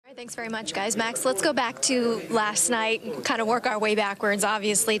Thanks very much, guys. Max, let's go back to last night, kind of work our way backwards.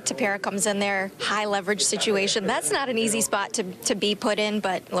 Obviously, Tapera comes in there, high leverage situation. That's not an easy spot to be put in,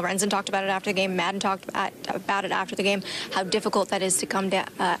 but Lorenzen talked about it after the game. Madden talked about it after the game, how difficult that is to come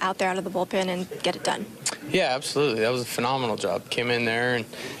out there out of the bullpen and get it done. Yeah, absolutely. That was a phenomenal job. Came in there and,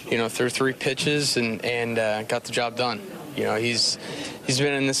 threw 3 pitches and got the job done. He's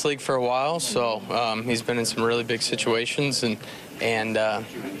been in this league for a while, so he's been in some really big situations and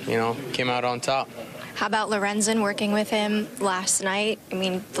came out on top. How about Lorenzen working with him last night? I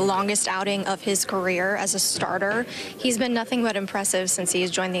mean, the longest outing of his career as a starter. He's been nothing but impressive since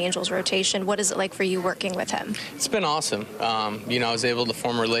he's joined the Angels rotation. What is it like for you working with him? It's been awesome. I was able to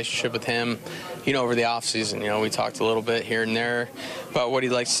form a relationship with him, over the offseason. We talked a little bit here and there about what he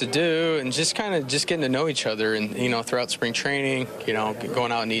likes to do and just getting to know each other and, throughout spring training,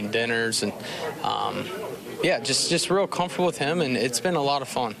 going out and eating dinners and, yeah, just real comfortable with him, and it's been a lot of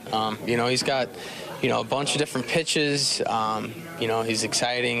fun. He's got, a bunch of different pitches. He's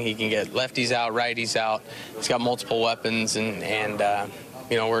exciting. He can get lefties out, righties out. He's got multiple weapons, and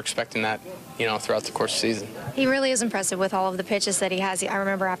we're expecting that, throughout the course of the season. He really is impressive with all of the pitches that he has. I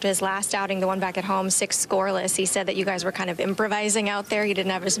remember after his last outing, the one back at home, 6 scoreless, he said that you guys were kind of improvising out there. He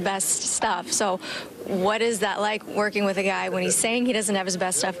didn't have his best stuff. So what is that like working with a guy when he's saying he doesn't have his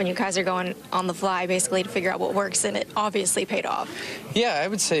best stuff and you guys are going on the fly basically to figure out what works, and it obviously paid off? Yeah, I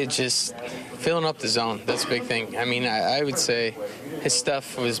would say just filling up the zone. That's a big thing. I mean, I would say his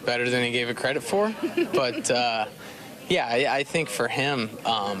stuff was better than he gave it credit for, but yeah, I think for him,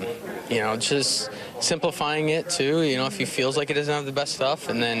 just simplifying it too, if he feels like he doesn't have the best stuff,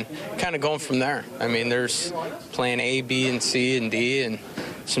 and then kind of going from there. I mean, there's plan A, B, and C, and D, and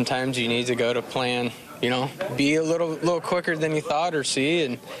sometimes you need to go to plan, B a little quicker than you thought, or C,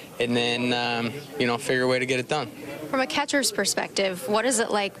 and then, figure a way to get it done. From a catcher's perspective, what is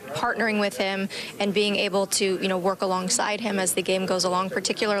it like partnering with him and being able to, work alongside him as the game goes along,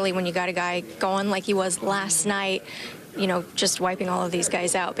 particularly when you got a guy going like he was last night, just wiping all of these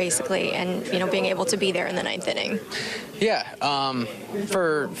guys out basically, and, being able to be there in the 9th inning? Yeah,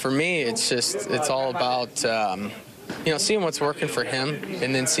 for me, it's all about, seeing what's working for him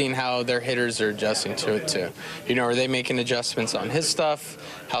and then seeing how their hitters are adjusting to it too. Are they making adjustments on his stuff?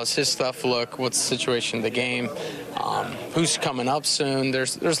 How's his stuff look? What's the situation of the game? Who's coming up soon?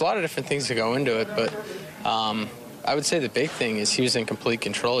 There's a lot of different things that go into it, but I would say the big thing is he was in complete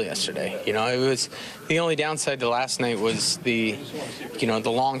control yesterday. It was the only downside to last night was the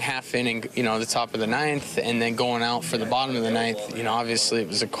long half inning, the top of the 9th, and then going out for the bottom of the 9th. Obviously it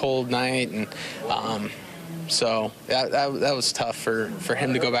was a cold night, and so that was tough for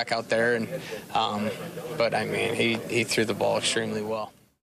him to go back out there. And but I mean, he threw the ball extremely well.